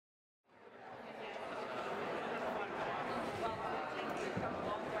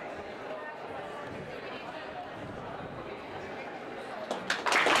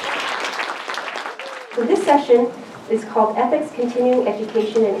So this session is called Ethics, Continuing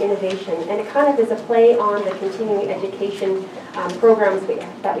Education and Innovation, and it kind of is a play on the continuing education programs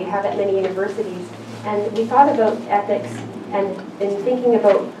that we have at many universities. And we thought about ethics and in thinking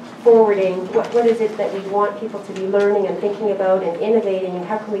about forwarding, what is it that we want people to be learning and thinking about and innovating, and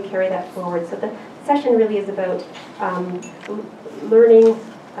how can we carry that forward. So the session really is about learning,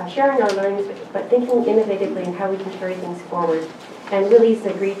 sharing our learnings, but thinking innovatively and how we can carry things forward. And Willie's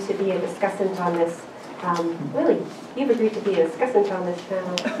agreed to be a discussant on this. Willie, you've agreed to be a discussant on this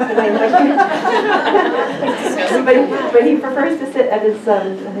panel. but he prefers to sit at his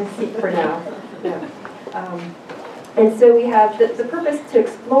seat for now. Yeah. And so we have the purpose to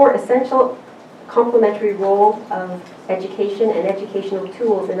explore essential complementary role of education and educational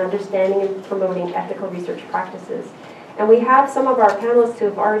tools in understanding and promoting ethical research practices. And we have some of our panelists who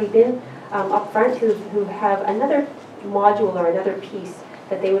have already been up front who have another module or another piece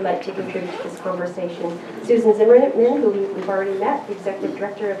that they would like to contribute to this conversation. Susan Zimmerman, who we've already met, the Executive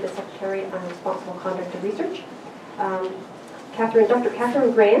Director of the Secretariat on Responsible Conduct of Research. Dr.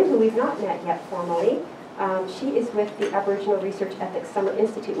 Katherine Graham, who we've not met yet formally. She is with the Aboriginal Research Ethics Summer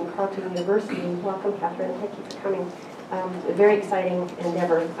Institute in Carleton University. Welcome, Katherine. Thank you for coming. A very exciting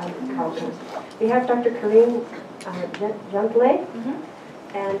endeavor at Carleton. We have Dr. Carleton Juntley.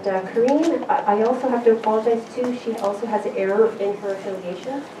 And Karine, I also have to apologize too, she also has an error in her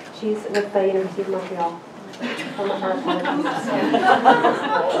affiliation. She's with the University of Montreal. Our apologies.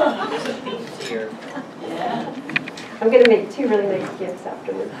 I'm going to make two really nice gifts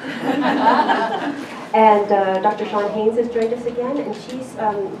afterwards. And Dr. Sean Haynes has joined us again, and she's,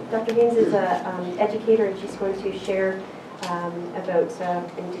 Dr. Haynes is an educator, and she's going to share about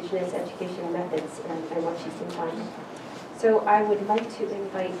Indigenous education methods and what she's been finding. So I would like to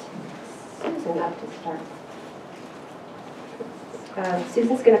invite Susan up to start.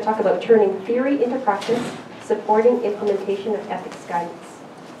 Susan's going to talk about turning theory into practice, supporting implementation of ethics guidance.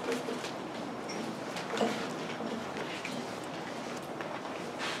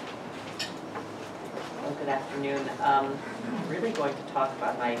 Well, good afternoon. I'm really going to talk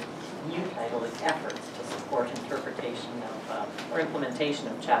about my new title, is Efforts to Support Interpretation of, or Implementation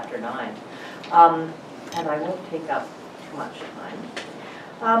of Chapter 9. And I won't take up much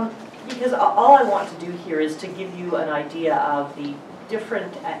time, because all I want to do here is to give you an idea of the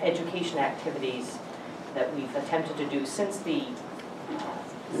different education activities that we've attempted to do since the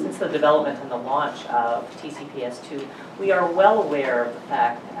development and the launch of TCPS2. We are well aware of the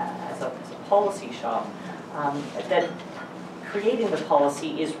fact, as a policy shop, that creating the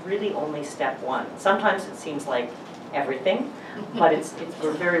policy is really only step one. Sometimes it seems like everything, but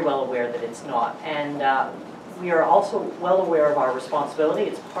we're very well aware that it's not. And we are also well aware of our responsibility.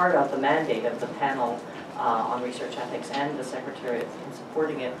 It's part of the mandate of the panel on research ethics and the Secretariat in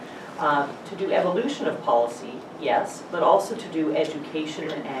supporting it, to do evolution of policy, yes, but also to do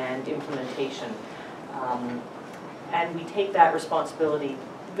education and implementation. And we take that responsibility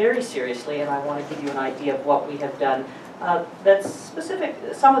very seriously, and I want to give you an idea of what we have done. That's specific,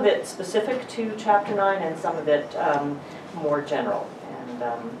 some of it specific to Chapter 9 and some of it more general. And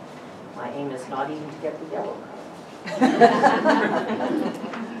my aim is not even to get the yellow card.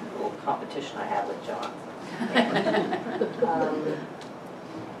 Little competition I have with John.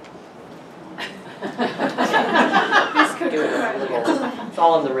 It's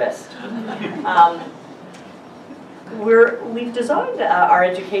all on the wrist. We've designed our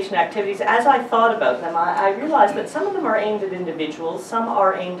education activities. As I thought about them, I realized that some of them are aimed at individuals, some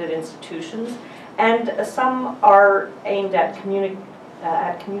are aimed at institutions, and some are aimed at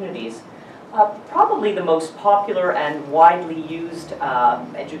communities. Probably the most popular and widely used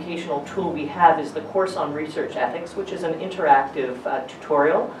educational tool we have is the course on research ethics, which is an interactive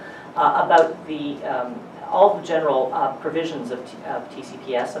tutorial about all the general provisions of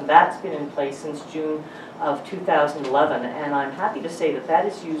TCPS, and that's been in place since June of 2011. And I'm happy to say that that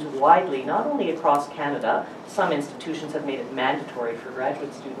is used widely, not only across Canada. Some institutions have made it mandatory for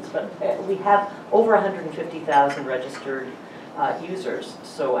graduate students, but we have over 150,000 registered users.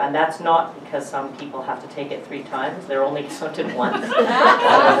 So, and that's not because some people have to take it 3 times, they're only counted once.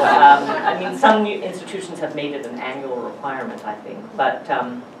 I mean, some new institutions have made it an annual requirement, I think, but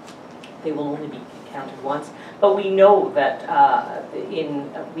they will only be counted once. But we know that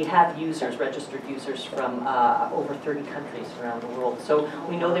we have users, registered users from over 30 countries around the world. So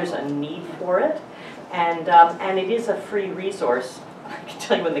we know there's a need for it, and it is a free resource. I can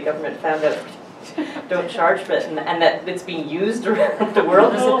tell you when the government found out don't charge for it, and that it's being used around the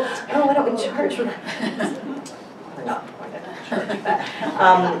world. Oh, why don't we charge for that? We're not going to charge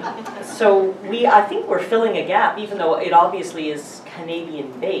that. So I think we're filling a gap, even though it obviously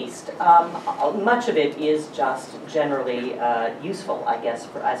Canadian-based, much of it is just generally useful, I guess,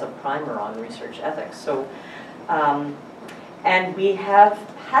 as a primer on research ethics. So, and we have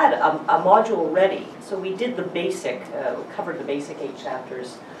had a module ready. So we did the basic, covered the basic 8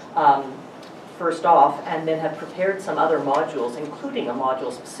 chapters first off, and then have prepared some other modules, including a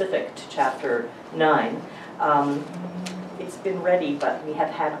module specific to Chapter 9. It's been ready, but we have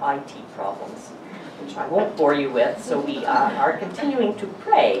had IT problems, which I won't bore you with, so we are continuing to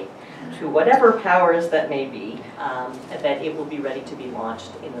pray to whatever powers that may be, that it will be ready to be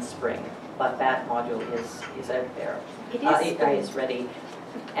launched in the spring. But that module is out there. It is ready.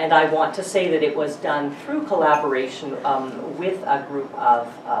 And I want to say that it was done through collaboration with a group of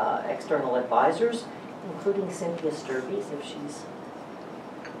external advisors, including Cynthia Sturbeys, if she's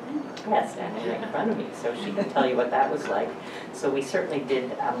standing right in front of me, so she can tell you what that was like. So we certainly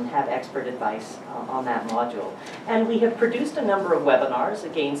did have expert advice on that module. And we have produced a number of webinars,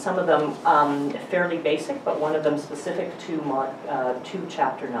 again, some of them fairly basic, but one of them specific to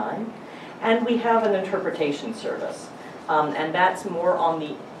Chapter 9. And we have an interpretation service. And that's more on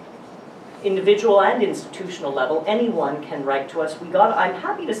the individual and institutional level. Anyone can write to us. I'm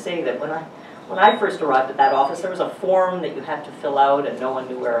happy to say that when I first arrived at that office, there was a form that you had to fill out and no one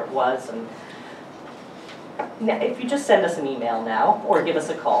knew where it was. And if you just send us an email now or give us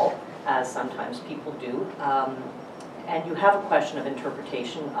a call, as sometimes people do, and you have a question of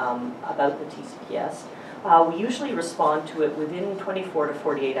interpretation about the TCPS, we usually respond to it within 24 to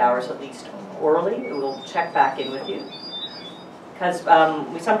 48 hours at least orally. We'll check back in with you. Because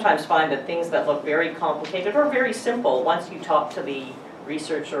we sometimes find that things that look very complicated or very simple, once you talk to the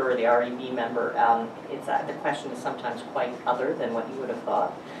researcher or the REB member, the question is sometimes quite other than what you would have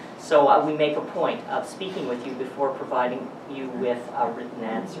thought. So we make a point of speaking with you before providing you with written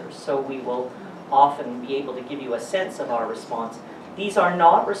answers. So we will often be able to give you a sense of our response. These are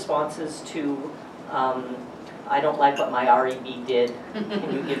not responses to, I don't like what my REB did,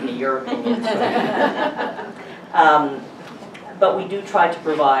 can you give me your opinion? But we do try to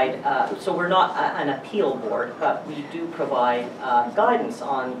provide, so we're not an appeal board, but we do provide guidance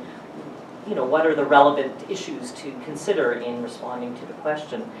on, what are the relevant issues to consider in responding to the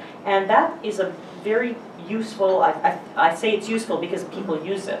question. And that is a very useful, I say it's useful because people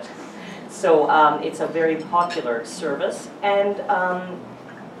use it. So it's a very popular service. And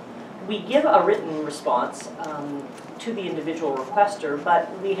we give a written response to the individual requester, but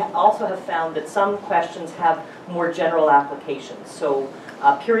we also have found that some questions have more general applications. So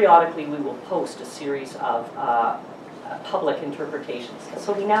periodically we will post a series of public interpretations.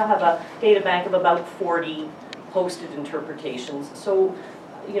 So we now have a data bank of about 40 posted interpretations. So,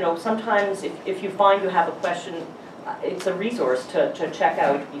 sometimes if you find you have a question, it's a resource to check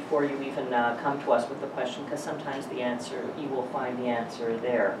out before you even come to us with the question, because sometimes you will find the answer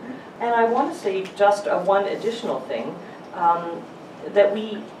there. And I want to say just one additional thing, that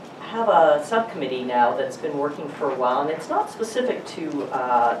we have a subcommittee now that's been working for a while, and it's not specific to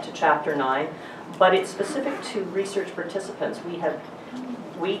Chapter 9, but it's specific to research participants.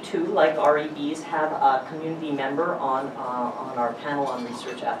 We too, like REBs, have a community member on our panel on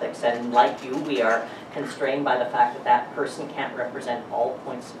research ethics, and like you, we are constrained by the fact that that person can't represent all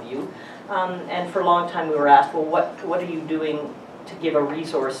points of view. And for a long time we were asked, well, what are you doing to give a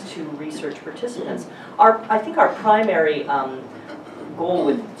resource to research participants? I think our primary goal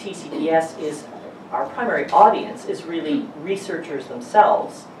with TCPS is, our primary audience is really researchers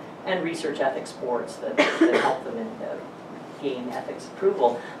themselves and research ethics boards that help them in gain ethics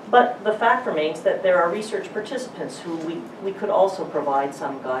approval. But the fact remains that there are research participants who we could also provide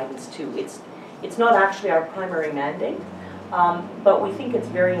some guidance to. It's not actually our primary mandate, but we think it's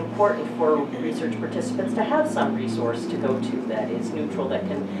very important for research participants to have some resource to go to that is neutral, that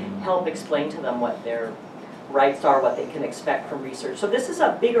can help explain to them what their rights are, what they can expect from research. So this is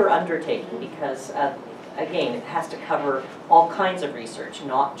a bigger undertaking because again, it has to cover all kinds of research,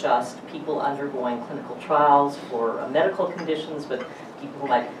 not just people undergoing clinical trials for medical conditions, but people who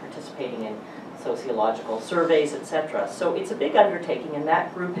might be participating in sociological surveys, etc. So it's a big undertaking, and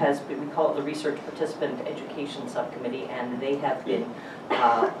that group has, we call it the Research Participant Education Subcommittee, and they have been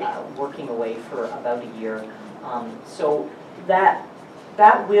working away for about a year. So that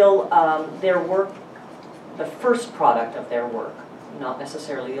will, their work, the first product of their work, not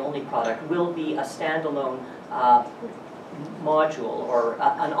necessarily the only product, will be a standalone module or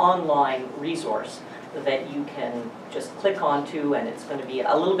an online resource that you can just click onto, and it's going to be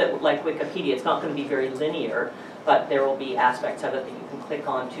a little bit like Wikipedia. It's not going to be very linear, but there will be aspects of it that you can click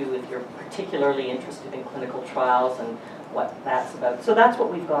onto if you're particularly interested in clinical trials and what that's about. So that's what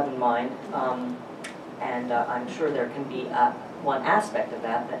we've got in mind, and I'm sure there can be one aspect of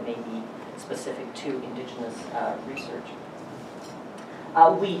that that may be specific to Indigenous research.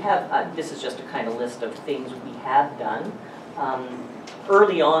 We have, this is just a kind of list of things we have done.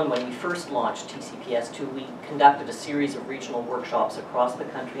 Early on, when we first launched TCPS2, we conducted a series of regional workshops across the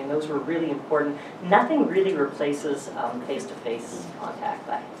country, and those were really important. Nothing really replaces face-to-face contact,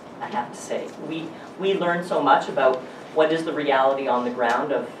 I have to say. We learned so much about what is the reality on the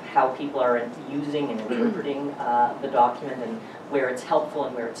ground of how people are using and interpreting the document, and where it's helpful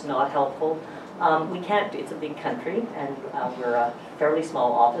and where it's not helpful. We can't, it's a big country, and we're a fairly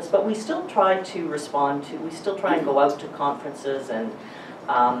small office, but we still try to respond to, we still try and go out to conferences and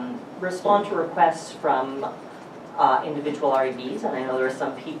respond to requests from individual REBs, and I know there are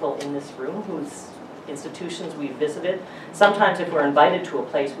some people in this room whose institutions we've visited. Sometimes if we're invited to a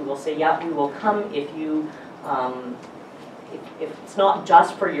place, we will say, yeah, we will come if you, if it's not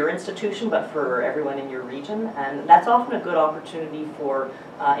just for your institution, but for everyone in your region. And that's often a good opportunity for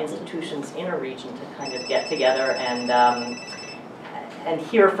institutions in a region to kind of get together and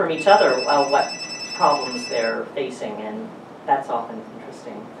hear from each other what problems they're facing, and that's often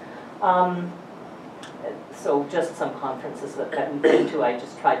interesting. So just some conferences that we've been to, I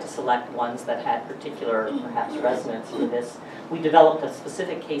just tried to select ones that had particular, perhaps, resonance for this. We developed a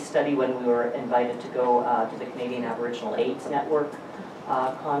specific case study when we were invited to go to the Canadian Aboriginal AIDS Network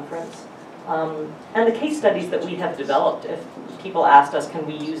conference. And the case studies that we have developed, if people asked us, can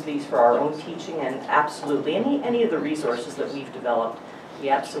we use these for our own teaching? And absolutely, any of the resources that we've developed, we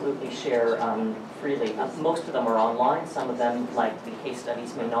absolutely share freely. Most of them are online. Some of them, like the case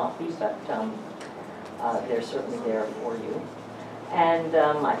studies, may not be, but they're certainly there for you. And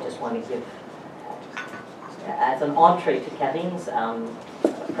I just want to give, as an entree to Katherine's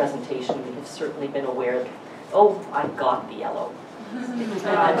presentation, we have certainly been aware, oh, I got the yellow.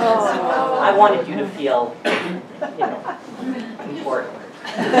 I wanted you to feel, you know, important.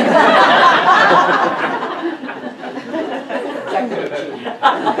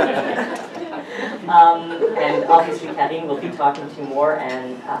 And obviously Katherine will be talking to you more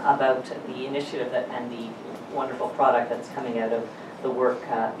about the initiative and the wonderful product that's coming out of the work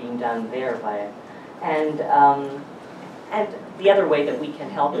being done there by it. And the other way that we can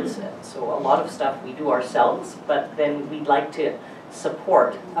help is, so a lot of stuff we do ourselves, but then we'd like to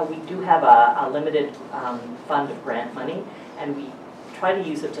support. We do have a limited fund of grant money, and we try to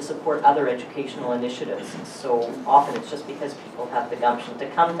use it to support other educational initiatives. So often it's just because people have the gumption to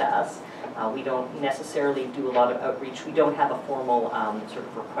come to us. We don't necessarily do a lot of outreach. We don't have a formal sort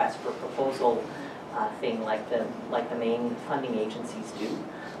of request for proposal thing like the main funding agencies do.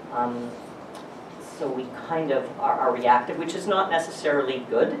 So we kind of are reactive, which is not necessarily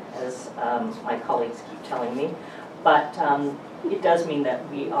good, as my colleagues keep telling me, but it does mean that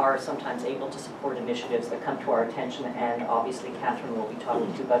we are sometimes able to support initiatives that come to our attention, and obviously Katherine will be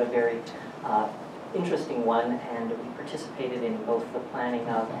talking to you about a very interesting one, and we participated in both the planning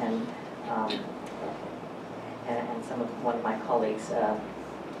of and one of my colleagues,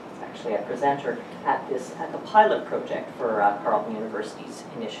 actually a presenter at the pilot project for Carleton University's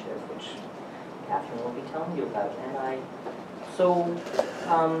initiative, which Katherine will be telling you about. And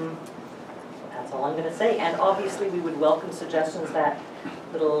that's all I'm going to say. And obviously we would welcome suggestions. That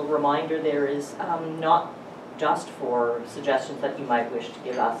little reminder there is not just for suggestions that you might wish to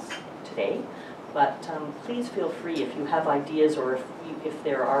give us today, but please feel free if you have ideas, or if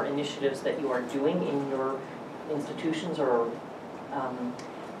there are initiatives that you are doing in your institutions, or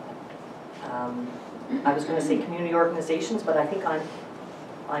I was going to say community organizations, but I think I'm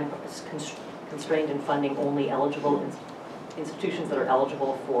constrained in funding only eligible institutions that are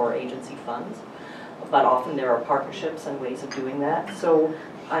eligible for agency funds. But often there are partnerships and ways of doing that. So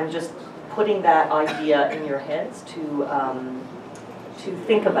I'm just putting that idea in your heads to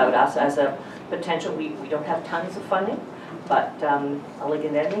think about us as a potential. We don't have tons of funding, but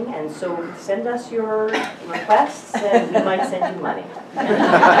elegant ending, and so send us your requests and we might send you money.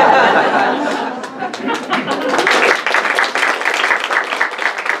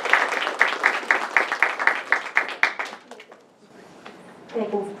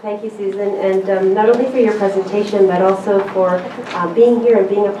 Thank you, Susan, and not only for your presentation, but also for being here and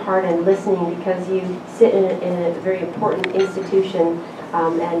being a part and listening, because you sit in a very important institution,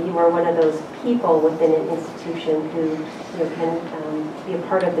 and you are one of those people within an institution who can be a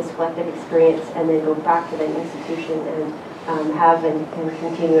part of this collective experience and then go back to that institution and have and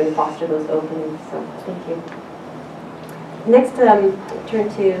continue and foster those openings. So thank you. Next, turn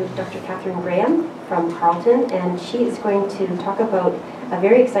to Dr. Katherine Graham from Carleton, and she is going to talk about a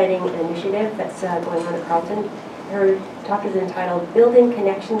very exciting initiative that's going on at Carleton. Her talk is entitled "Building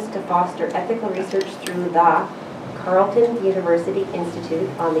Connections to Foster Ethical Research Through the Carleton University Institute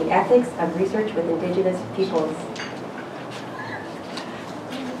on the Ethics of Research with Indigenous Peoples.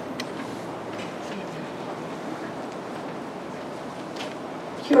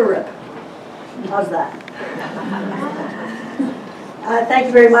 CUIERIP. How's that? Thank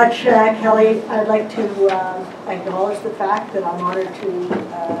you very much, Kelly. I'd like to acknowledge the fact that I'm honored to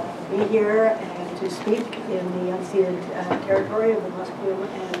be here and to speak in the unceded territory of the Musqueam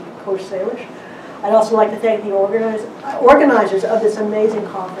and Coast Salish. I'd also like to thank the organizers of this amazing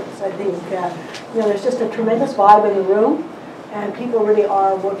conference. I think there's just a tremendous vibe in the room, and people really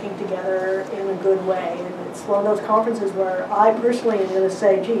are working together in a good way. And it's one of those conferences where I personally am going to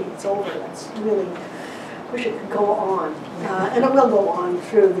say, gee, it's over. That's really, wish it could go on. And it will go on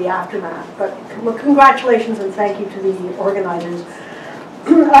through the aftermath. But congratulations and thank you to the organizers.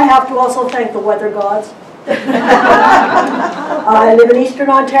 I have to also thank the weather gods. I live in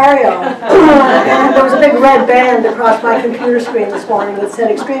Eastern Ontario, and there was a big red band across my computer screen this morning that said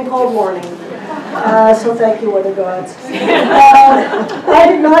extreme cold warning. So thank you, weather gods. I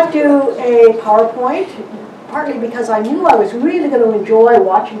did not do a PowerPoint, partly because I knew I was really going to enjoy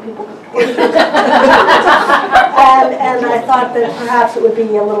watching people and I thought that perhaps it would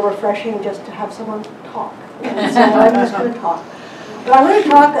be a little refreshing just to have someone talk. And so I'm just going to talk. But I'm going to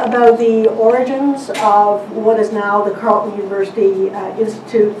talk about the origins of what is now the Carleton University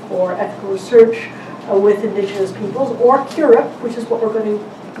Institute for Ethical Research with Indigenous Peoples, or CUIERIP, which is what we're going to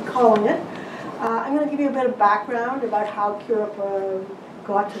be calling it. I'm going to give you a bit of background about how CUIERIP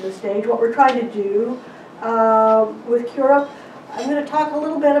got to this stage, what we're trying to do with CUIERIP. I'm going to talk a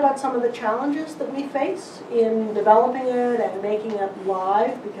little bit about some of the challenges that we face in developing it and making it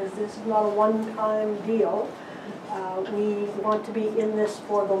live, because this is not a one-time deal. We want to be in this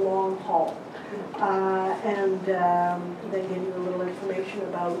for the long haul, and then give you a little information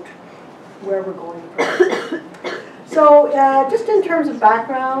about where we're going from. So just in terms of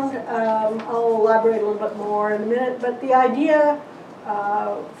background, I'll elaborate a little bit more in a minute, but the idea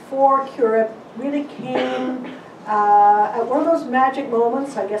for CUIERIP really came at one of those magic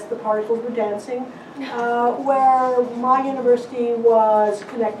moments, I guess the particles were dancing, where my university was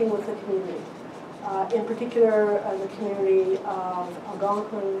connecting with the community. In particular, the community of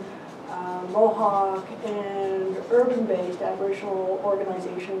Algonquin, Mohawk, and urban-based Aboriginal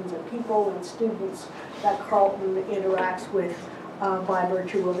organizations and people and students that Carleton interacts with by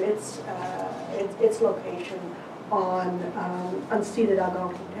virtue of its location on unceded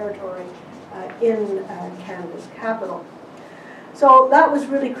Algonquin territory in Canada's capital. So that was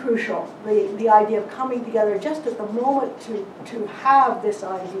really crucial, the idea of coming together just at the moment to have this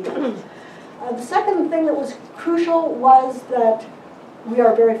idea. The second thing that was crucial was that we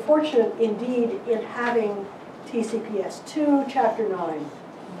are very fortunate indeed in having TCPS 2, Chapter 9.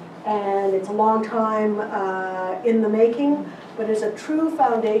 And it's a long time in the making, but it's a true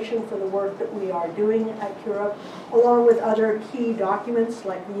foundation for the work that we are doing at CUIERIP, along with other key documents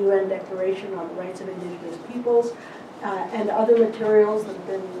like the UN Declaration on the Rights of Indigenous Peoples and other materials that have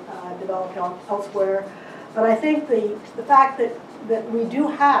been developed elsewhere. But I think the fact that we do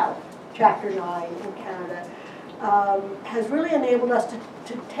have Chapter 9 in Canada has really enabled us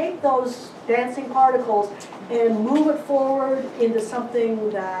to take those dancing particles and move it forward into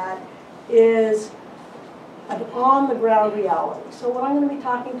something that is an on-the-ground reality. So what I'm going to be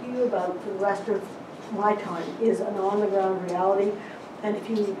talking to you about for the rest of my time is an on-the-ground reality. And if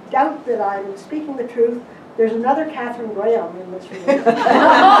you doubt that I'm speaking the truth, there's another Katherine Graham in this room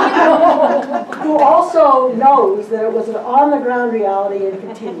who also knows that it was an on-the-ground reality and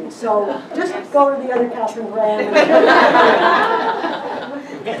continues. So just go to the other Katherine Graham.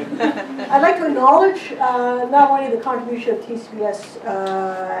 I'd like to acknowledge not only the contribution of TCPS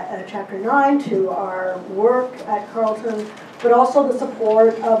Chapter 9 to our work at Carleton, but also the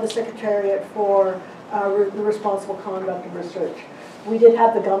support of the Secretariat for the responsible conduct of research. We did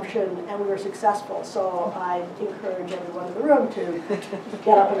have the gumption and we were successful, so I encourage everyone in the room to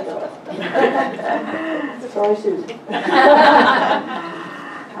get up and go. Sorry, Susan.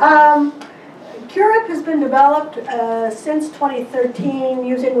 CUIERIP has been developed since 2013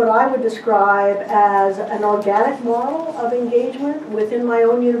 using what I would describe as an organic model of engagement within my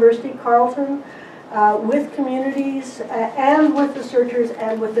own university, Carleton, with communities and with researchers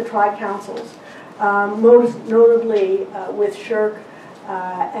and with the tri-councils, most notably with SSHRC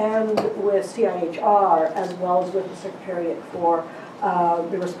and with CIHR, as well as with the Secretariat for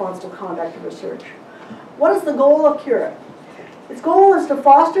the responsible conduct of research. What is the goal of CUIERIP? Its goal is to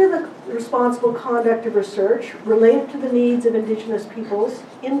foster the responsible conduct of research related to the needs of Indigenous peoples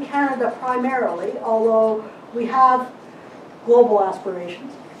in Canada primarily, although we have global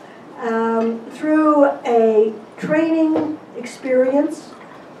aspirations, through a training experience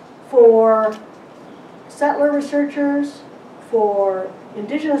for settler researchers, for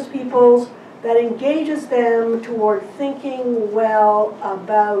Indigenous peoples, that engages them toward thinking well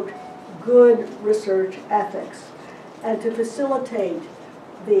about good research ethics and to facilitate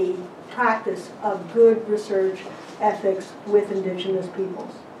the practice of good research ethics with Indigenous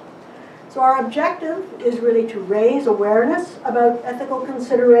peoples. So our objective is really to raise awareness about ethical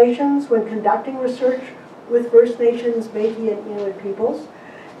considerations when conducting research with First Nations, Métis, and Inuit peoples.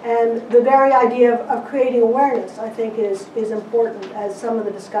 And the very idea of creating awareness, I think, is important, as some of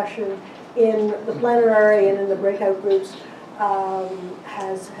the discussion in the plenary and in the breakout groups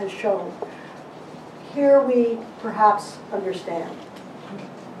has shown. Here we perhaps understand.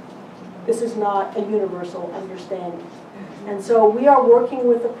 This is not a universal understanding. And so we are working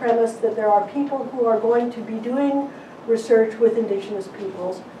with the premise that there are people who are going to be doing research with Indigenous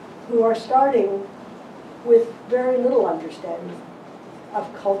peoples who are starting with very little understanding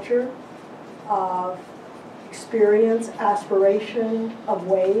of culture, of experience, aspiration, of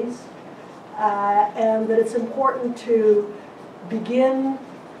ways, and that it's important to begin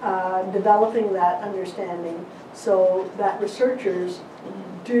developing that understanding so that researchers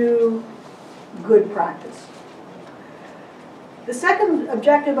do good practice. The second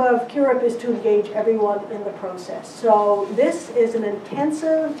objective of CUIERIP is to engage everyone in the process. So this is an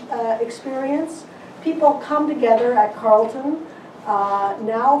intensive experience. People come together at Carleton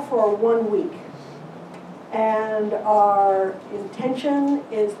now for 1 week. And our intention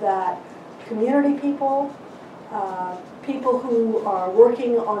is that community people, people who are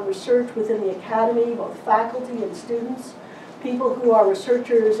working on research within the academy, both faculty and students, people who are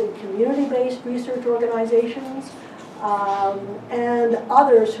researchers in community-based research organizations, and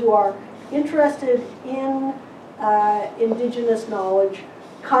others who are interested in Indigenous knowledge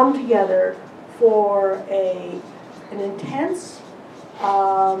come together for an intense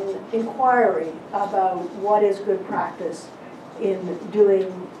inquiry about what is good practice in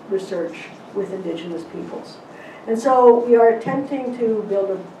doing research with Indigenous peoples. And so we are attempting to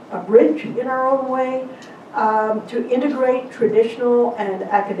build a bridge in our own way to integrate traditional and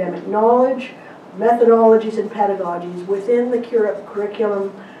academic knowledge, methodologies and pedagogies within the CUIERIP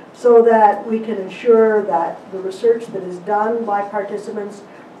curriculum so that we can ensure that the research that is done by participants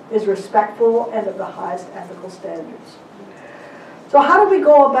is respectful and of the highest ethical standards. So how do we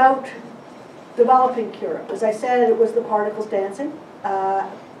go about developing CUIERIP? As I said, it was the particles dancing,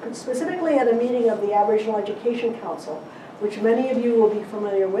 specifically at a meeting of the Aboriginal Education Council, which many of you will be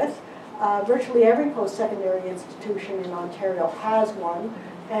familiar with. Virtually every post-secondary institution in Ontario has one,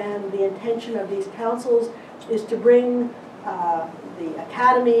 and the intention of these councils is to bring the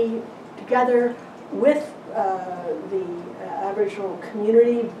academy together with the Aboriginal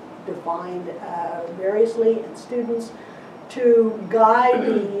community, defined variously, and students, to guide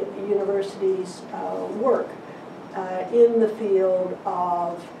the university's work in the field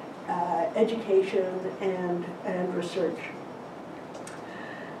of education and research.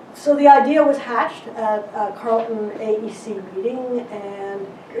 So the idea was hatched at a Carleton AEC meeting, and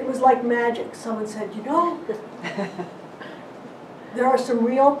it was like magic. Someone said, you know, there are some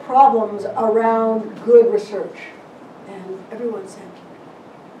real problems around good research. And everyone said,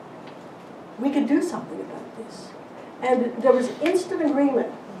 we could do something about this. And there was instant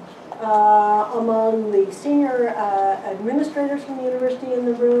agreement among the senior administrators from the university in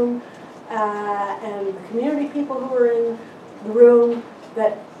the room and the community people who were in the room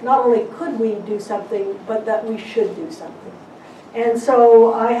that not only could we do something, but that we should do something. And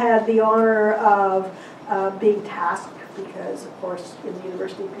so I had the honor of being tasked, because of course in the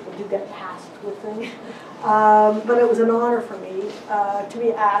university people do get tasked with things, but it was an honor for me to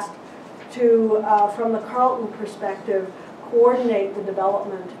be asked to, from the Carleton perspective, coordinate the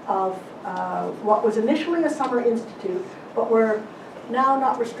development of what was initially a summer institute, but we're now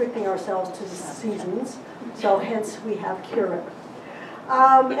not restricting ourselves to the seasons, so hence we have CUIERIP.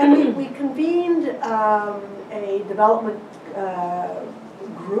 And we convened a development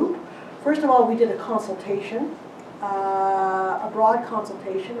group. First of all, we did a consultation, a broad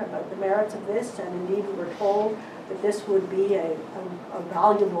consultation about the merits of this, and indeed we were told that this would be a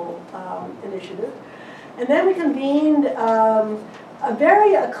valuable initiative. And then we convened a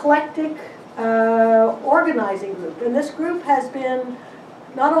very eclectic organizing group. And this group has been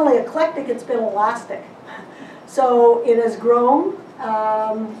not only eclectic, it's been elastic. So it has grown.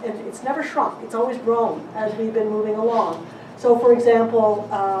 It's never shrunk. It's always grown as we've been moving along. So for example,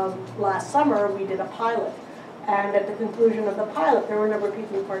 last summer we did a pilot. And at the conclusion of the pilot, there were a number of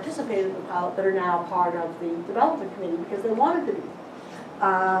people who participated in the pilot that are now part of the development committee because they wanted to be.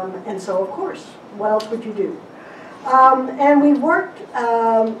 And so, of course, what else would you do? And we worked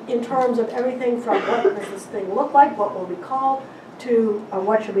in terms of everything from what does this thing look like, what will be called, to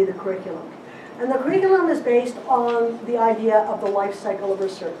what should be the curriculum. And the curriculum is based on the idea of the life cycle of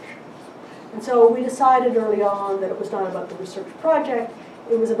research. And so we decided early on that it was not about the research project,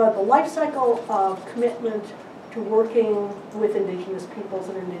 it was about the life cycle of commitment to working with Indigenous peoples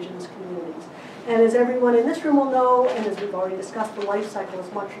and Indigenous communities. And as everyone in this room will know, and as we've already discussed, the life cycle is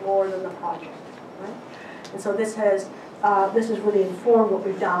much more than the project, right? And so this has really informed what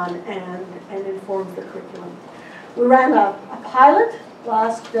we've done and informs the curriculum. We ran a pilot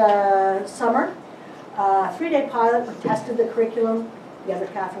last summer, a 3-day pilot. We tested the curriculum. The other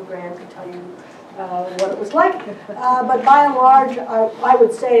Katherine Graham could tell you what it was like. But by and large, I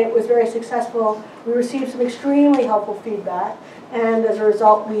would say it was very successful. We received some extremely helpful feedback. And as a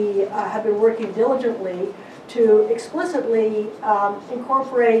result, we have been working diligently to explicitly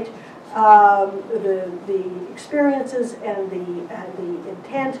incorporate the experiences and the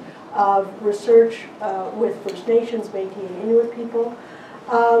intent of research with First Nations, Métis, and Inuit people.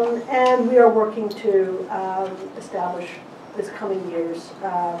 And we are working to establish this coming year's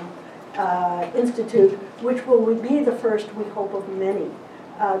institute, which will be the first, we hope, of many.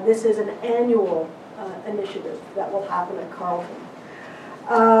 This is an annual initiative that will happen at Carleton.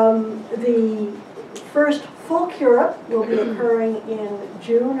 The first full CUIERIP will be occurring in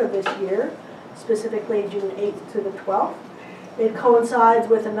June of this year, specifically June 8th to the 12th. It coincides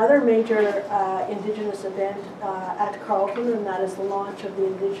with another major Indigenous event at Carleton, and that is the launch of the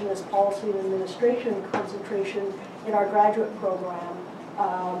Indigenous Policy and Administration concentration in our graduate program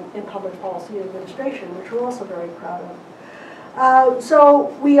in Public Policy and Administration, which we're also very proud of. So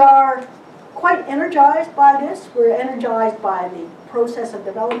we are quite energized by this. We're energized by the process of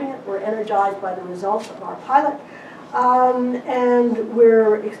developing it. We're energized by the results of our pilot. And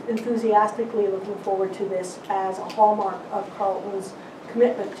we're enthusiastically looking forward to this as a hallmark of Carleton's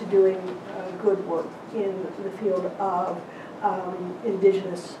commitment to doing good work in the field of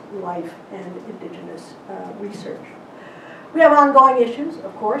Indigenous life and Indigenous research. We have ongoing issues,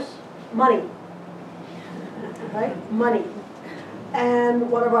 of course. Money, right? Money. And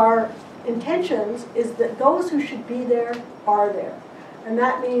one of our intentions is that those who should be there are there. And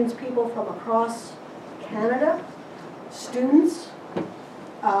that means people from across Canada, students,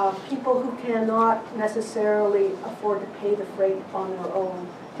 people who cannot necessarily afford to pay the freight on their own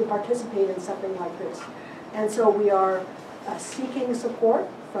to participate in something like this. And so we are seeking support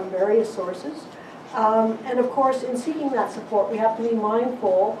from various sources. And of course, in seeking that support, we have to be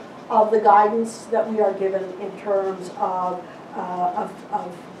mindful of the guidance that we are given in terms of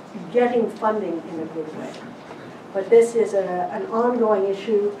getting funding in a good way. But this is an ongoing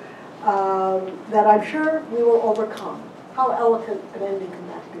issue that I'm sure we will overcome. How eloquent an ending can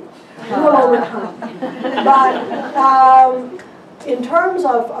that be? We will overcome. But in terms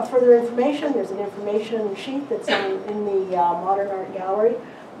of further information, there's an information sheet that's in the Modern Art Gallery.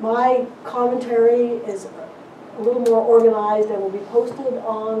 My commentary is a little more organized and will be posted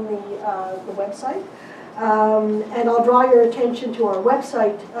on the website. And I'll draw your attention to our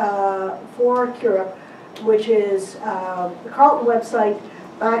website for CUIERIP, which is the Carleton website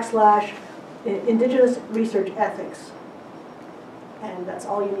 / Indigenous Research Ethics. And that's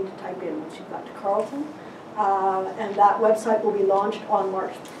all you need to type in once you've got to Carleton. And that website will be launched on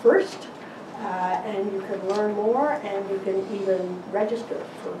March 1st. And you can learn more, and you can even register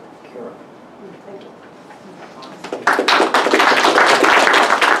for CUIERIP. Thank you.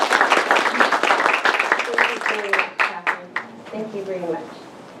 Thank you very much.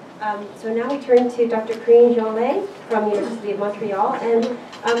 So now we turn to Dr. Carleton Jeanlet from the University of Montreal, and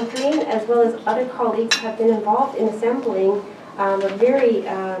Carleton, as well as other colleagues, have been involved in assembling a very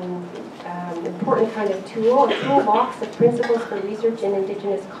important kind of tool, a toolbox of principles for research in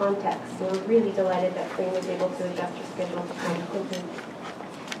Indigenous contexts. So we're really delighted that Carleton was able to adjust her schedule to come. Thank you.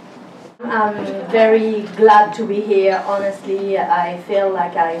 I'm very glad to be here. Honestly, I feel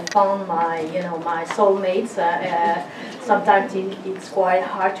like I found my, my soulmates. Sometimes it's quite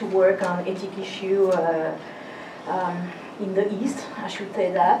hard to work on ethic issue in the East, I should say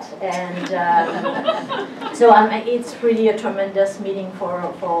that. And so it's really a tremendous meeting for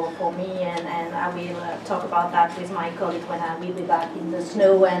me, and I will talk about that with my colleagues when I will be back in the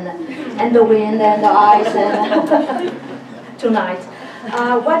snow and the wind and the ice and tonight.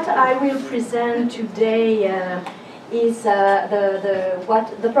 What I will present today is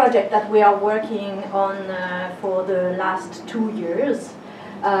the project that we are working on for the last 2 years.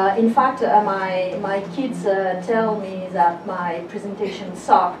 In fact, my kids tell me that my presentation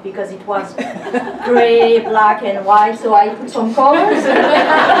sucked because it was gray, black, and white, so I put some colors.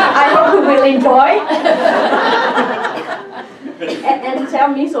 I hope you will enjoy. and tell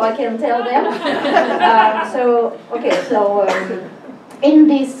me so I can tell them. In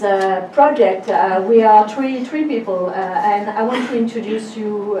this project, we are three people, and I want to introduce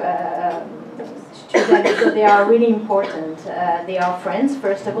you to them because they are really important. They are friends,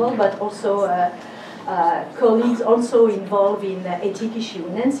 first of all, but also colleagues also involved in ethic issue.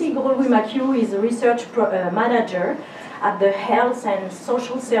 Nancy Gros-Louis-Maciu is a research manager at the Health and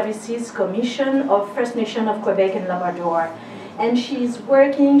Social Services Commission of First Nation of Quebec and Labrador. And she's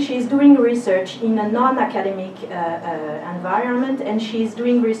doing research in a non-academic environment, and she's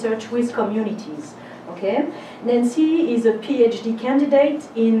doing research with communities. Okay, Nancy is a PhD candidate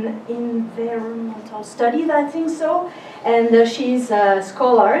in environmental studies, I think so, and she's a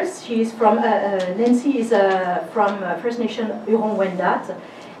scholar. She's from Nancy is from First Nation Huron-Wendat,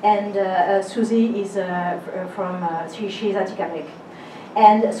 and Susie is she's Atikamekw.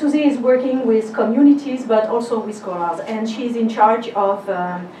 And Susie is working with communities, but also with scholars, and she's in charge of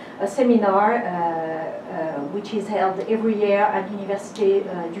a seminar which is held every year at Université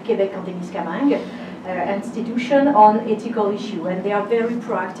du Québec en Témiscamingue institution on ethical issue, and they are very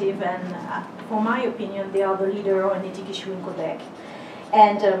proactive, and for my opinion, they are the leader on ethic issue in Quebec.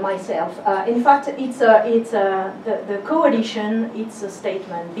 And myself. In fact, it's the coalition. It's a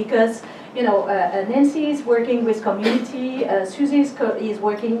statement because Nancy is working with community, Susie is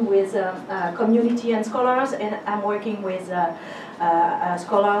working with community and scholars, and I'm working with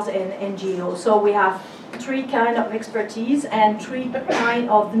scholars and NGOs. So we have three kind of expertise and three kind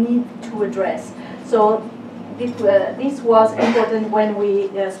of need to address. So this was important when we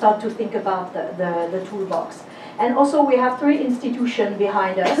start to think about the toolbox. And also we have three institutions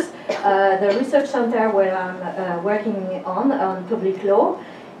behind us. The research center where I'm working on public law,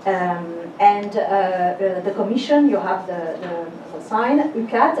 and the commission, you have the sign,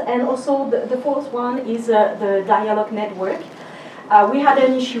 UCAT, and also the fourth one is the dialogue network. We had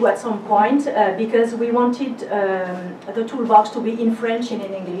an issue at some point because we wanted the toolbox to be in French and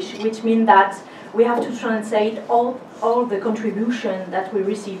in English, which means that we have to translate all the contribution that we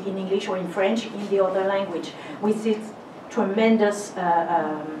receive in English or in French in the other language, with its tremendous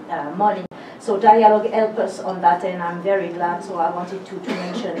money. So dialogue helped us on that, and I'm very glad, so I wanted to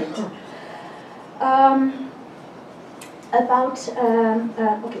mention it.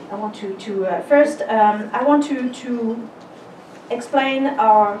 Okay, I want to first, I want to explain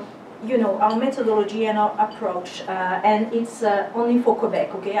our methodology and our approach, and it's only for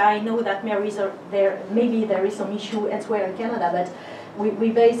Quebec, okay? I know that maybe there is some issue elsewhere in Canada, but we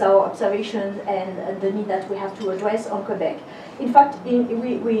base our observation and the need that we have to address on Quebec. In fact, the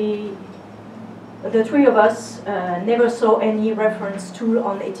three of us never saw any reference tool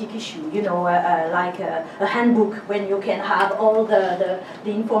on ethic issue, like a handbook when you can have all the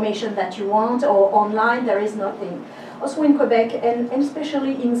information that you want, or online there is nothing. Also in Quebec, and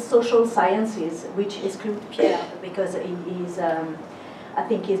especially in social sciences, which exclude Pierre, because he is, I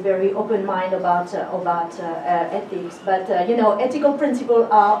think he's very open-minded about ethics. But ethical principles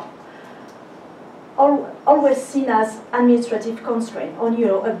are always seen as administrative constraint, or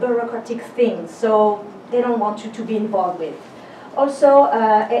a bureaucratic thing. So they don't want you to be involved with. Also,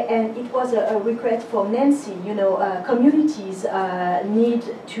 and it was a request from Nancy, communities need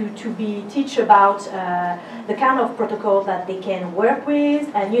to be teach about the kind of protocol that they can work with,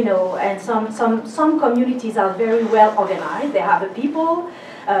 and and some communities are very well organized. They have a people,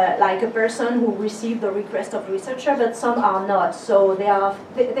 like a person who received the request of researcher, but some are not. So they are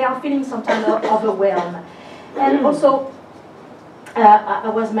feeling sometimes overwhelmed, and also. I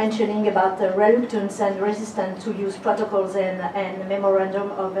was mentioning about the reluctance and resistance to use protocols and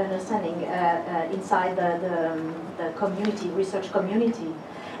memorandum of understanding inside the community, research community.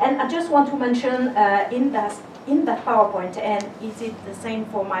 And I just want to mention in that PowerPoint, and is it the same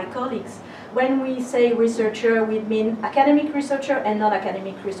for my colleagues, when we say researcher, we mean academic researcher and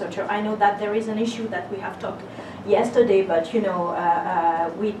non-academic researcher. I know that there is an issue that we have talked yesterday, but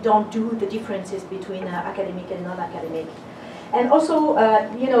we don't do the differences between academic and non-academic. And also,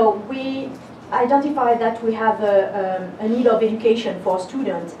 we identify that we have a need of education for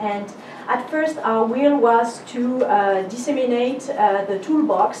students. And at first, our will was to disseminate the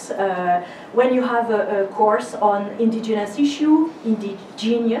toolbox when you have a course on Indigenous issue,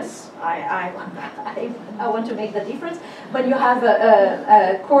 Indigenous. I want to make the difference. When you have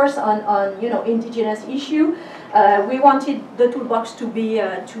a course on Indigenous issue, we wanted the toolbox to be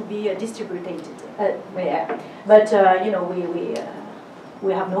distributed. But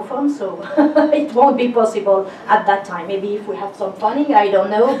we have no phone, so it won't be possible at that time. Maybe if we have some funding, I don't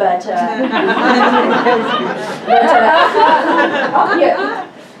know, but... oh, yeah.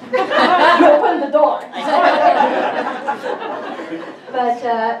 You open the door.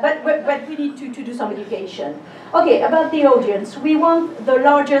 but we need to do some education. Okay, about the audience. We want the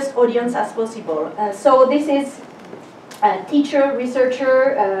largest audience as possible. So this is a teacher,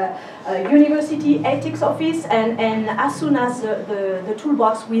 researcher, university ethics office, and as soon as the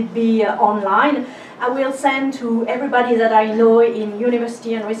toolbox will be online, I will send to everybody that I know in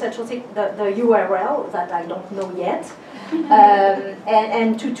university and research ethics the URL that I don't know yet,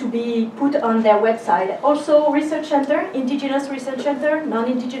 and to be put on their website. Also, research center, Indigenous Research Center,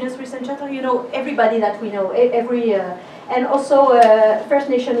 non-Indigenous Research Center, you know, everybody that we know, and also First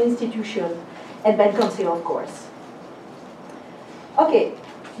Nation institution, and Ben Council, of course. Okay,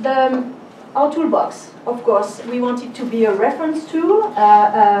 our toolbox, of course, we want it to be a reference tool.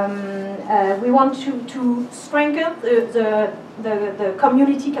 We want to strengthen the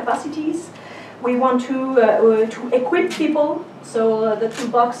community capacities. We want to equip people. So the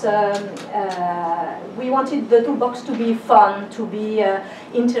toolbox, we wanted the toolbox to be fun, to be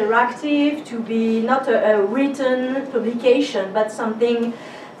interactive, to be not a written publication, but something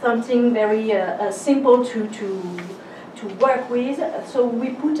very simple to work with. So we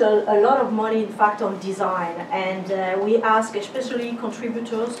put a lot of money, in fact, on design, and we ask especially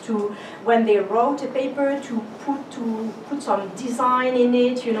contributors to, when they wrote a paper, to put some design in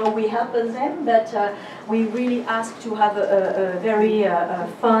it. You know, we help them, but we really ask to have a very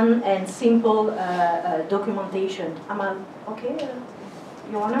fun and simple documentation. Am I okay,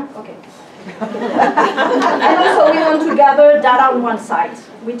 Your Honor? Okay. And also we want to gather data on one site,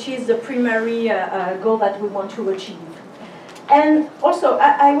 which is the primary goal that we want to achieve. And also,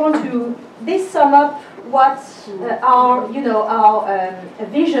 I want to sum up what our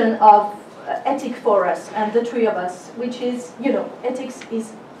vision of ethics for us and the three of us, which is, you know, ethics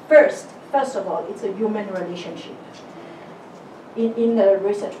is first of all, it's a human relationship in the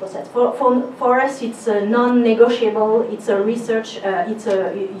research process. For us, it's a non-negotiable. It's a research. It's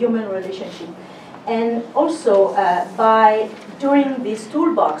a human relationship, and also by doing this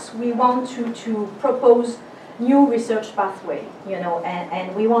toolbox, we want to propose new research pathway, you know,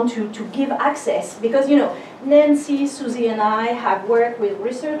 and we want to give access, because, you know, Nancy, Susie, and I have worked with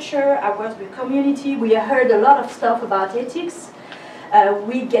researchers, I worked with community, we heard a lot of stuff about ethics.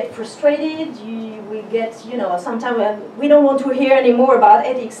 We get frustrated, we get, you know, sometimes we don't want to hear any more about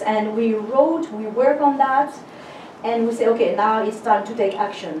ethics, and we work on that, and we say, okay, now it's time to take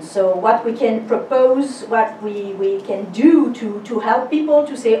action. So what we can propose, what we can do to help people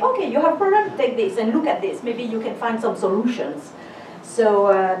to say, okay, you have a problem, take this and look at this. Maybe you can find some solutions.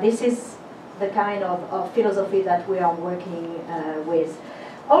 So this is the kind of philosophy that we are working with.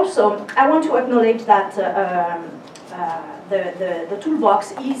 Also, I want to acknowledge that the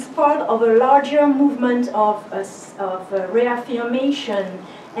toolbox is part of a larger movement of reaffirmation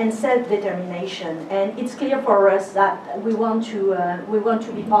and self-determination, and it's clear for us that we want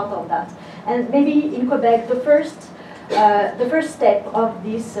to be part of that. And maybe in Quebec, the first step of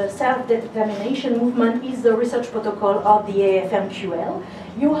this self-determination movement is the research protocol of the AFMQL.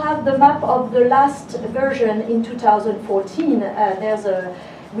 You have the map of the last version in 2014. There's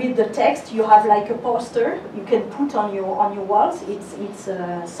with the text, you have like a poster you can put on your walls. It's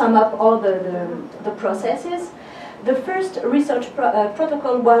sum up all the processes. The first research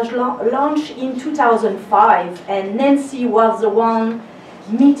protocol was launched in 2005, and Nancy was the one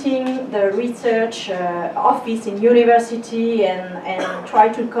meeting the research office in university and try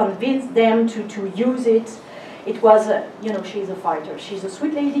to convince them to use it. It was, you know, she's a fighter. She's a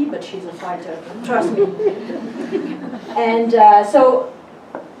sweet lady, but she's a fighter, trust me. And so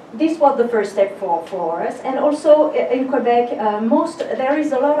this was the first step for us. And also in Quebec, there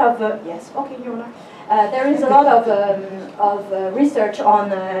is a lot of, yes, okay, you're not. There is a lot of research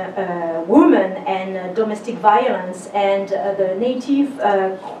on women and domestic violence, and the Native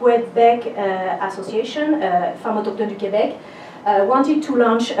Quebec Association, Femmes Autochtones du Québec, wanted to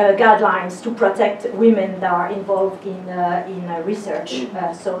launch guidelines to protect women that are involved in research.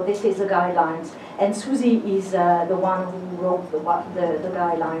 So this is the guidelines, and Susie is the one who wrote the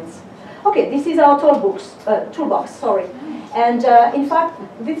guidelines. Okay, this is our toolbox. Sorry. And in fact,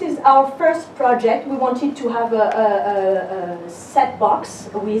 this is our first project. We wanted to have a set box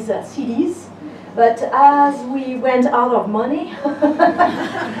with CDs, but as we went out of money,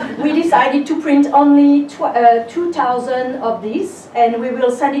 we decided to print only 2,000 of these, and we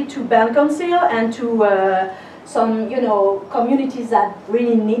will send it to Band Council and to some communities that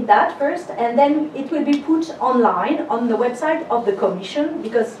really need that first, and then it will be put online on the website of the Commission,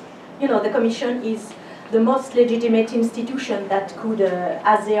 because the Commission is the most legitimate institution that could,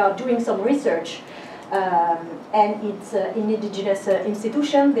 as they are doing some research, and it's an indigenous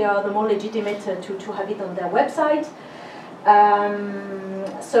institution, they are the more legitimate to have it on their website.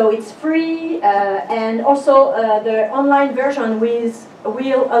 So it's free, and also the online version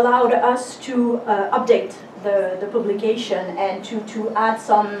will allow us to update the publication and to add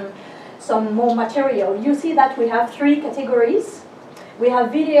some more material. You see that we have 3 categories. We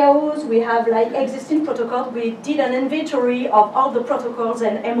have videos, we have like existing protocols. We did an inventory of all the protocols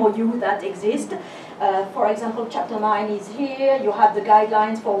and MOU that exist. For example, Chapter 9 is here. You have the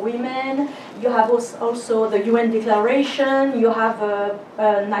guidelines for women. You have also the UN Declaration. You have a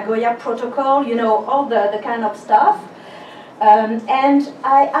Nagoya Protocol, all the kind of stuff. And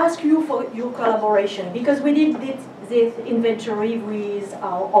I ask you for your collaboration, because we did this inventory with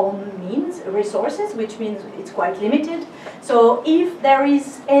our own means, resources, which means it's quite limited. So if there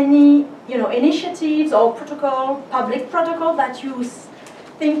is any initiatives or public protocol that you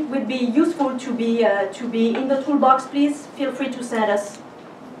think would be useful to be in the toolbox, please feel free to send us.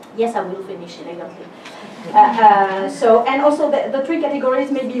 Yes, I will finish elegantly. So, and also the 3 categories,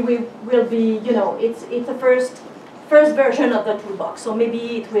 maybe we will be, it's the first version of the toolbox. So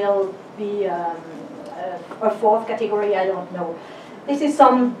maybe it will be a 4th category, I don't know. This is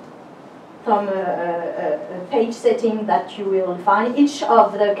some page setting that you will find. Each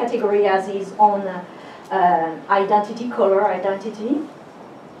of the category has its own identity, color identity.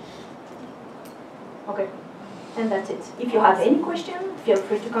 Okay, and that's it. If you have any question, feel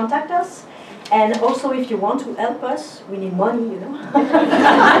free to contact us. And also, if you want to help us, we need money,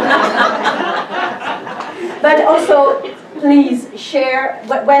 But also, please share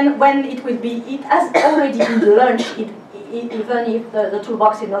when it will be. It has already been launched, even if the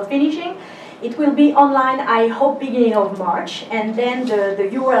toolbox is not finishing. It will be online, I hope, beginning of March, and then the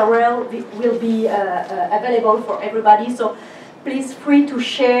URL will be available for everybody. So please, free to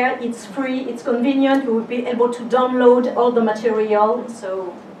share. It's free. It's convenient. You will be able to download all the material.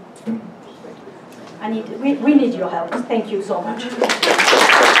 So we need your help. Thank you so much.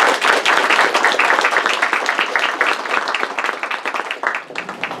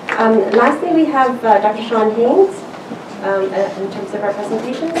 Lastly, we have Dr. Sean Haynes in terms of our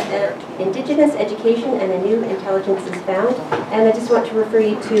presentations. Indigenous Education and a New Intelligence is Found. And I just want to refer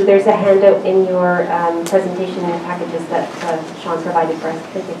you to, there's a handout in your presentation packages that Sean provided for us.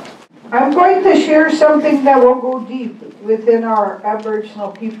 Thank you. I'm going to share something that will go deep within our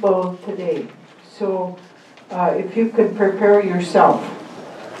Aboriginal people today. So if you could prepare yourself.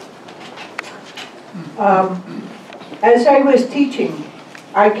 As I was teaching,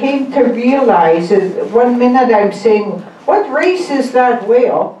 I came to realize, one minute I'm saying, what race is that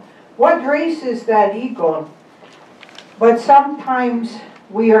whale? What race is that eagle? But sometimes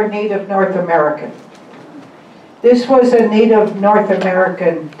we are Native North American. This was a Native North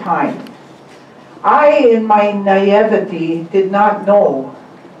American time. I, in my naivety, did not know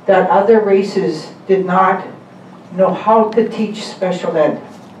that other races did not know how to teach special ed.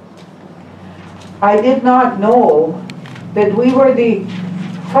 I did not know that we were the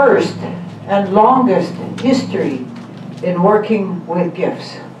first and longest history in working with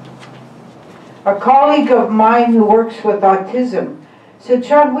gifts. A colleague of mine who works with autism said,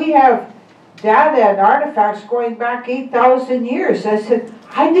 Sean, we have data and artifacts going back 8,000 years. I said,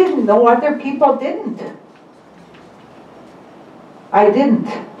 I didn't know, other people didn't. I didn't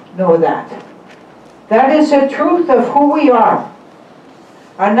know that. That is a truth of who we are.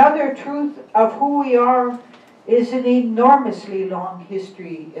 Another truth of who we are is an enormously long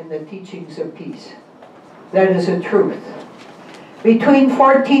history in the teachings of peace. That is a truth. Between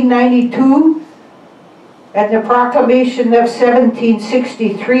 1492 and the proclamation of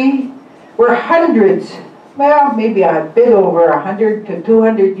 1763 were hundreds, well, maybe a bit over 100 to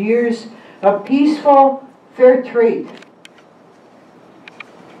 200 years of peaceful, fair trade.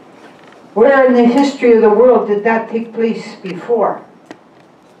 Where in the history of the world did that take place before?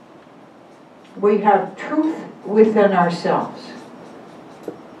 We have truth within ourselves.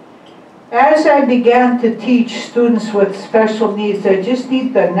 As I began to teach students with special needs, I just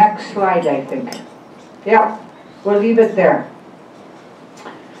need the next slide, I think. Yeah, we'll leave it there.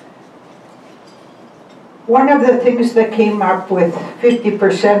 One of the things that came up with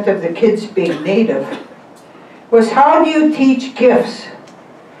 50% of the kids being Native was, how do you teach gifts?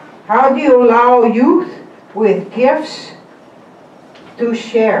 How do you allow youth with gifts to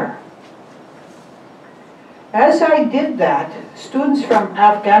share? As I did that, students from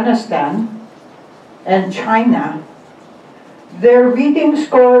Afghanistan and China, their reading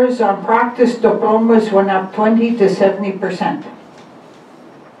scores on practice diplomas went up 20 to 70%.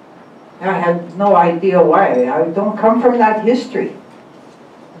 I had no idea why. I don't come from that history.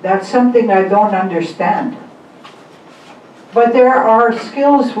 That's something I don't understand. But there are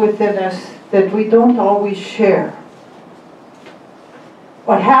skills within us that we don't always share.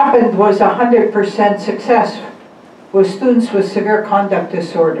 What happened was 100% success with students with severe conduct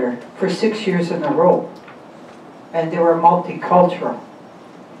disorder for 6 years in a row. And they were multicultural.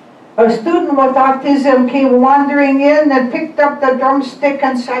 A student with autism came wandering in and picked up the drumstick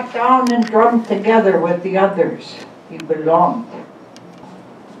and sat down and drummed together with the others. He belonged.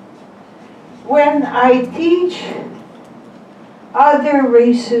 When I teach, other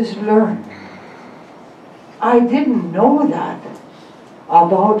races learn. I didn't know that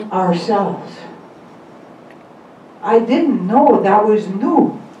about ourselves. I didn't know that was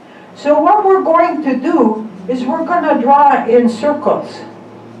new. So what we're going to do is we're going to draw in circles.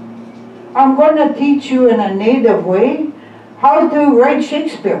 I'm going to teach you in a native way how to write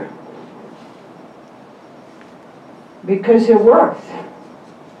Shakespeare. Because it worked.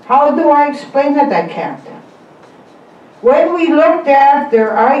 How do I explain it? I can't. When we looked at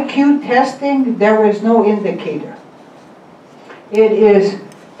their IQ testing, there was no indicator. It is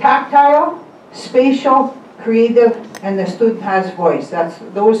tactile, spatial, creative, and the student has voice.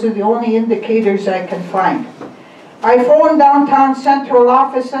 Those are the only indicators I can find. I phoned downtown central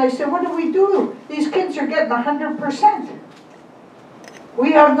office and I said, what do we do? These kids are getting 100%.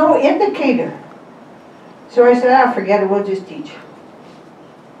 We have no indicator. So I said, forget it, we'll just teach.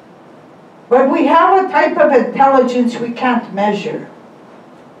 But we have a type of intelligence we can't measure.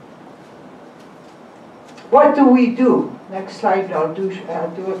 What do we do? Next slide, I'll do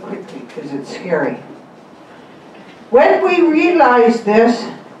it quickly because it's scary. When we realize this,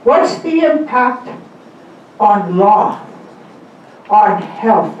 what's the impact on law, on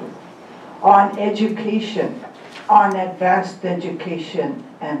health, on education, on advanced education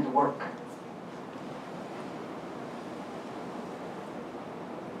and work?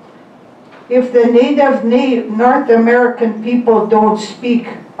 If the native North American people don't speak,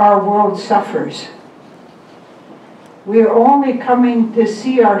 our world suffers. We're only coming to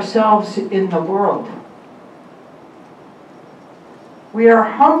see ourselves in the world. We are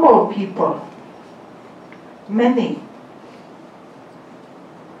humble people, many.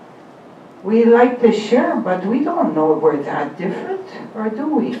 We like to share, but we don't know we're that different, or do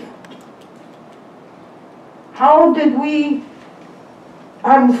we? How did we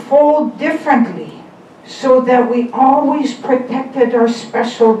unfold differently so that we always protected our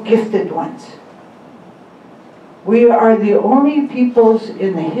special gifted ones? We are the only peoples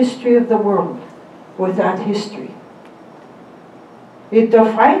in the history of the world with that history. It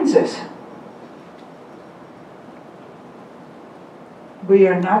defines us. We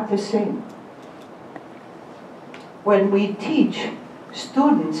are not the same. When we teach,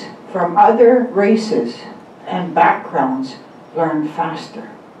 students from other races and backgrounds learn faster.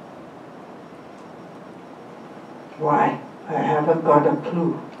 Why? I haven't got a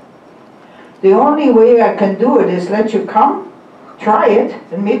clue. The only way I can do it is let you come, try it,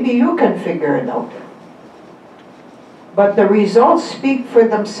 and maybe you can figure it out. But the results speak for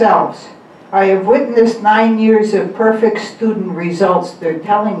themselves. I have witnessed 9 years of perfect student results. They're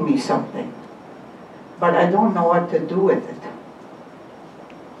telling me something. But I don't know what to do with it.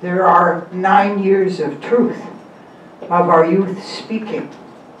 There are 9 years of truth of our youth speaking.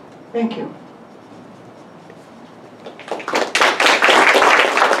 Thank you.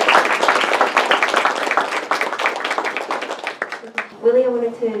 Willie, I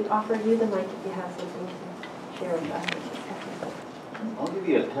wanted to offer you the mic if you have something to share with us. I'll give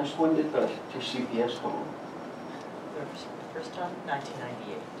you a test. When did the TCPS come on? First time,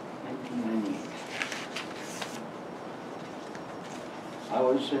 1998. 1998. I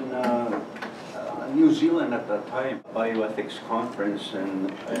was in New Zealand at that time, bioethics conference,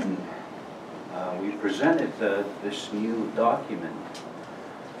 and we presented this new document.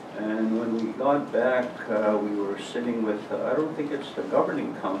 And when we got back, we were sitting with, I don't think it's the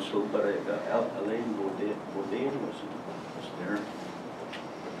governing council, but Elaine Boudin was there.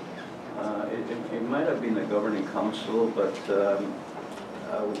 It might have been the governing council, but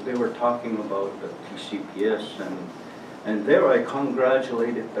they were talking about the TCPS, and there I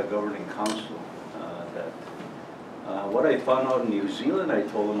congratulated the governing council. What I found out in New Zealand, I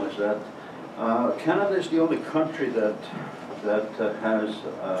told them, was that Canada is the only country that has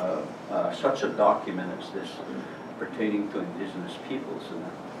such a document as this pertaining to Indigenous peoples.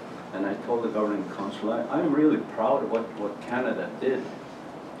 And I told the governing council, I'm really proud of what Canada did.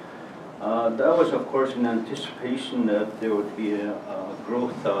 That was, of course, in anticipation that there would be a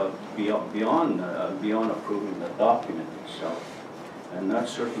growth beyond approving the document itself, and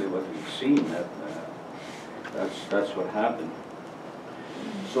that's certainly what we've seen. That's what happened.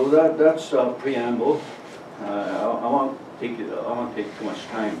 So that's a preamble. I won't take too much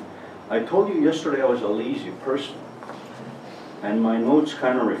time. I told you yesterday I was a lazy person, and my notes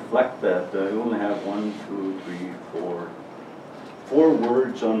kind of reflect that. I only have 1, 2, 3, 4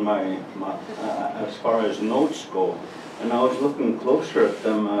 words on my as far as notes go, and I was looking closer at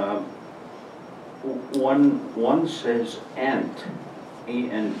them. One says ant,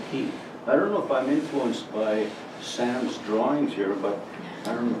 A-N-T. I don't know if I'm influenced by Sam's drawings here, but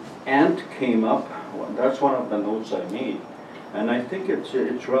I don't know. Ant came up. That's one of the notes I made, and I think it's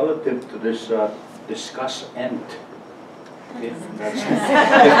relative to this discuss ant. That's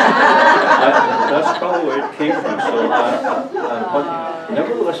probably where it came from. So, but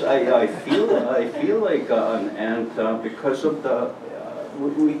nevertheless, I feel like an ant because of the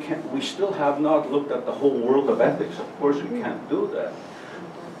we still have not looked at the whole world of ethics. Of course, we can't do that.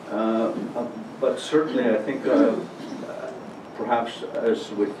 But certainly, I think perhaps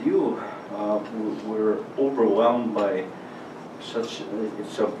as with you, we're overwhelmed by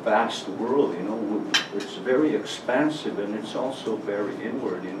it's a vast world, you know. It's very expansive, and it's also very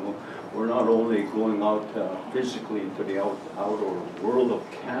inward, you know. We're not only going out physically into the outer world of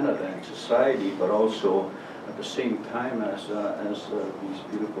Canada and society, but also at the same time, as these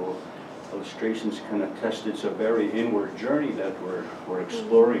beautiful illustrations can attest, it's a very inward journey that we're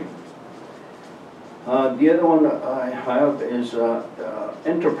exploring. The other one I have is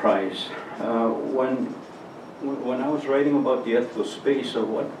enterprise. When I was writing about the ethical space,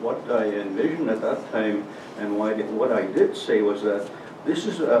 what I envisioned at that time, and what I did say was that this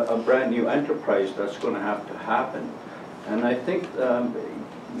is a brand new enterprise that's going to have to happen. And I think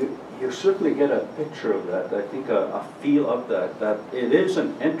you certainly get a picture of that. I think a feel of that it is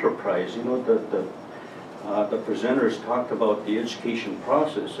an enterprise. You know, the presenters talked about the education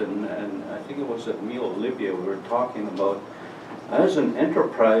process, and I think it was at Meal Olivia we were talking about, as an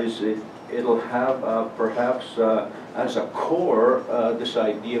enterprise, it'll have perhaps as a core this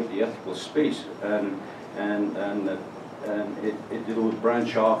idea of the ethical space, and it will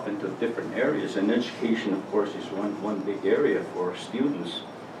branch off into different areas. And education, of course, is one big area for students.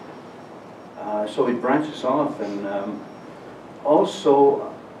 So it branches off, and also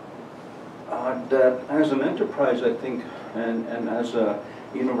that as an enterprise, I think, and as a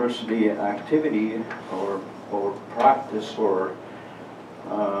university activity or practice or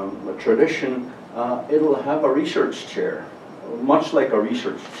a tradition, it'll have a research chair, much like a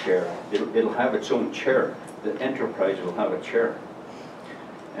research chair. It'll have its own chair. The enterprise will have a chair.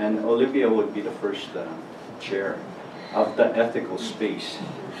 And Olivia would be the first chair of the ethical space.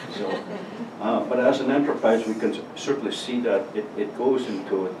 So, but as an enterprise, we can certainly see that it goes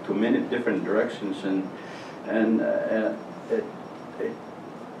into many different directions, and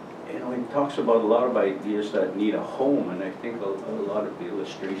you know, it talks about a lot of ideas that need a home, and I think a lot of the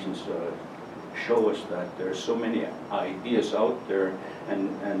illustrations show us that there's so many ideas out there,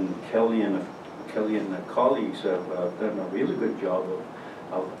 and Kelly and the colleagues have done a really good job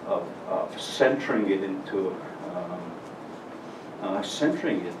of centering it into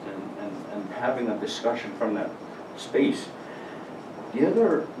and having a discussion from that space. The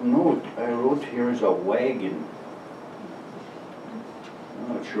other note I wrote here is a wagon. I'm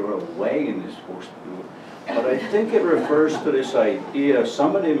not sure what a wagon is supposed to do, but I think it refers to this idea.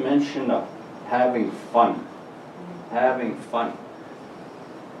 Somebody mentioned having fun. Having fun.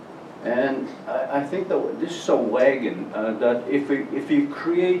 And I think that this is a wagon, that if you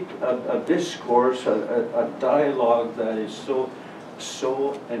create a discourse, a dialogue that is so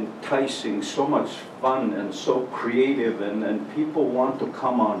enticing, so much fun, and so creative, and people want to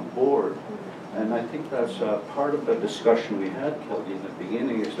come on board. And I think that's part of the discussion we had, Kelly, in the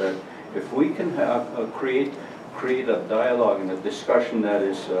beginning, is that if we can have create a dialogue and a discussion that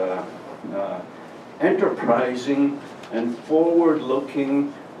is enterprising and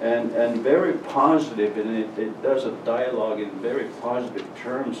forward-looking and very positive, and it does a dialogue in very positive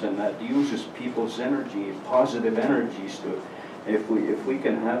terms, and that uses people's energy, positive energies to it. If we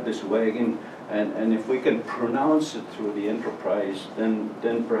can have this wagon, and if we can pronounce it through the enterprise,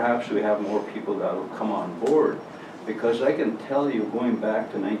 then perhaps we have more people that will come on board. Because I can tell you, going back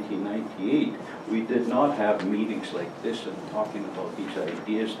to 1998, we did not have meetings like this and talking about these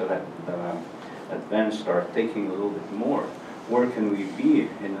ideas that have advanced our thinking a little bit more. Where can we be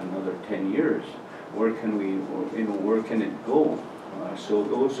in another 10 years? Where can we, where can it go? So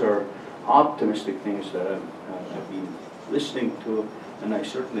those are optimistic things that I've been listening to and I've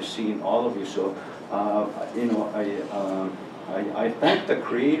certainly seen all of you. So, you know, I thank the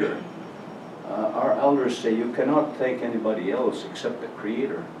Creator. Our elders say you cannot thank anybody else except the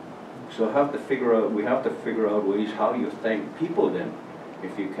Creator. So we have to figure out ways how you thank people then,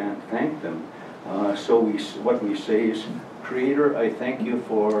 if you can't thank them. So what we say is, Creator, I thank you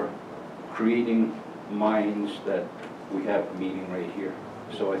for creating minds that we have meeting right here.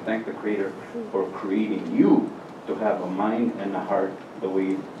 So I thank the Creator for creating you to have a mind and a heart the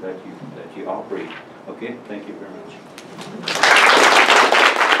way that you operate. Okay, thank you very much.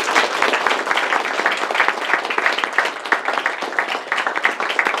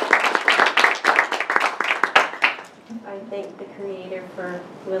 I thank the Creator for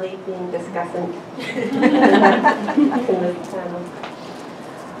really being discussant in this panel.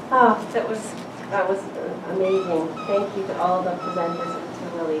 Oh, that was amazing. Thank you to all the presenters and to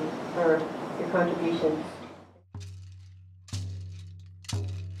Willie for your contribution.